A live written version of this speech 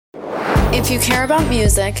If you care about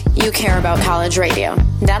music, you care about college radio.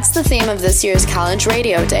 That's the theme of this year's College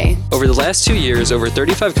Radio Day. Over the last 2 years, over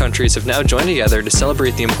 35 countries have now joined together to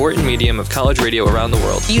celebrate the important medium of college radio around the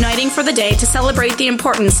world. Uniting for the day to celebrate the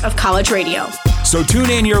importance of college radio. So tune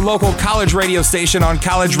in your local college radio station on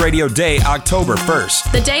College Radio Day, October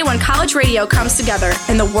 1st. The day when college radio comes together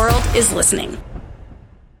and the world is listening.